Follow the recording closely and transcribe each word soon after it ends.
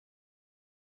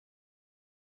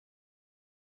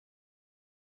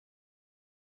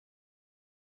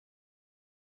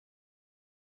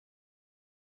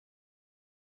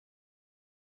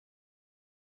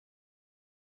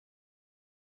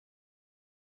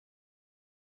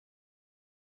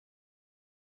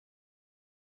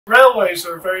Railways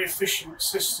are a very efficient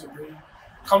system. The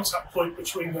contact point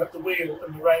between the wheel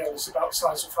and the rail is about the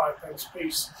size of 5p a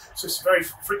piece, so it's a very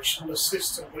frictionless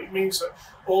system, but it means that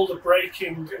all the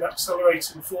braking and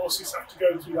accelerating forces have to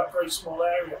go through that very small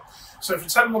area. So for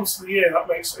 10 months of the year, that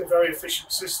makes it a very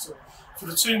efficient system. For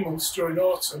the 2 months during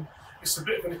autumn, it's a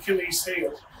bit of an Achilles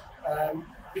heel,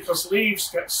 because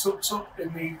leaves get sucked up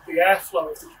in the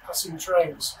airflow of the passing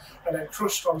trains and then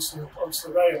crushed onto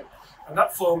the rail, and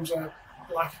that forms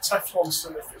like a Teflon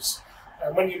surface.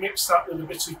 And when you mix that with a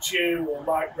bit of dew or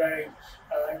light rain,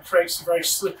 it creates a very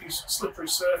slippery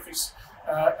surface,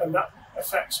 and that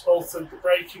affects both the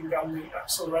braking and the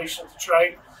acceleration of the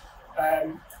train.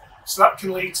 So that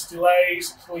can lead to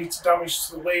delays, it can lead to damage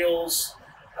to the wheels.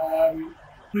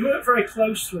 We work very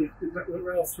closely with Network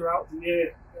Rail throughout the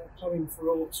year, planning for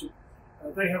autumn.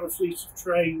 They have a fleet of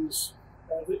trains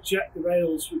that jet the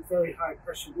rails with very high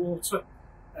pressure water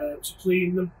to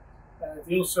clean them.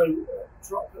 They also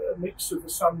drop a mix of the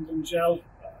sand and gel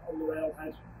on the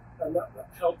railhead, and that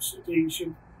helps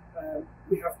adhesion.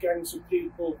 We have gangs of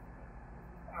people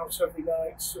out every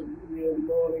night and in the early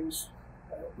mornings,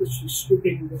 literally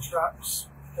scrubbing the tracks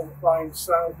and applying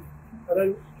sand. And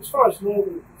then, as far as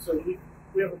Northern is concerned,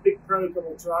 we have a big programme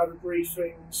of driver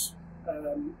briefings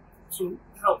to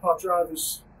help our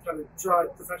drivers kind of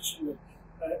drive professionally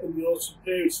in the autumn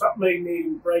period. So that may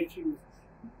mean braking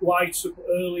lighter but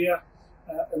earlier,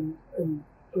 and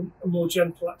a more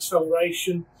gentle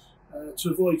acceleration to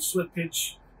avoid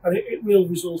slippage, and it will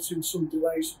result in some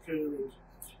delays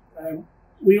occurring.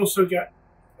 We also get,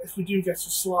 if we do get a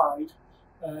slide,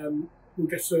 we'll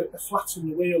get a flat in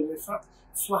the wheel. If that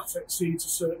flat exceeds a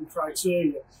certain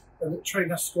criteria, then the train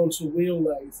has to go onto a wheel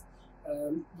lathe.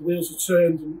 The wheels are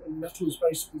turned and metal is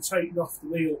basically taken off the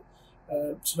wheel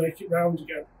to make it round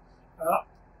again. That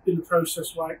in the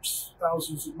process wipes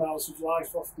thousands of miles of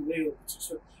life off the wheel, but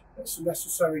it's a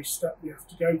necessary step we have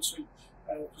to go to,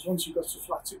 because once you've got a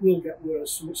flat it will get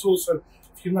worse. And it's also,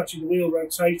 if you imagine the wheel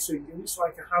rotating, and it's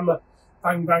like a hammer,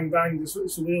 bang bang bang as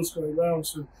the wheel's going round,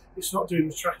 so it's not doing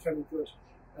the track any good.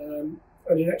 And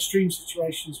in extreme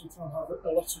situations we can have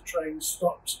a lot of trains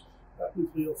stopped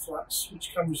with wheel flats,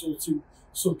 which can result in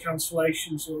some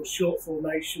cancellations or short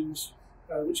formations,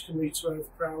 which can lead to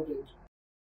overcrowding.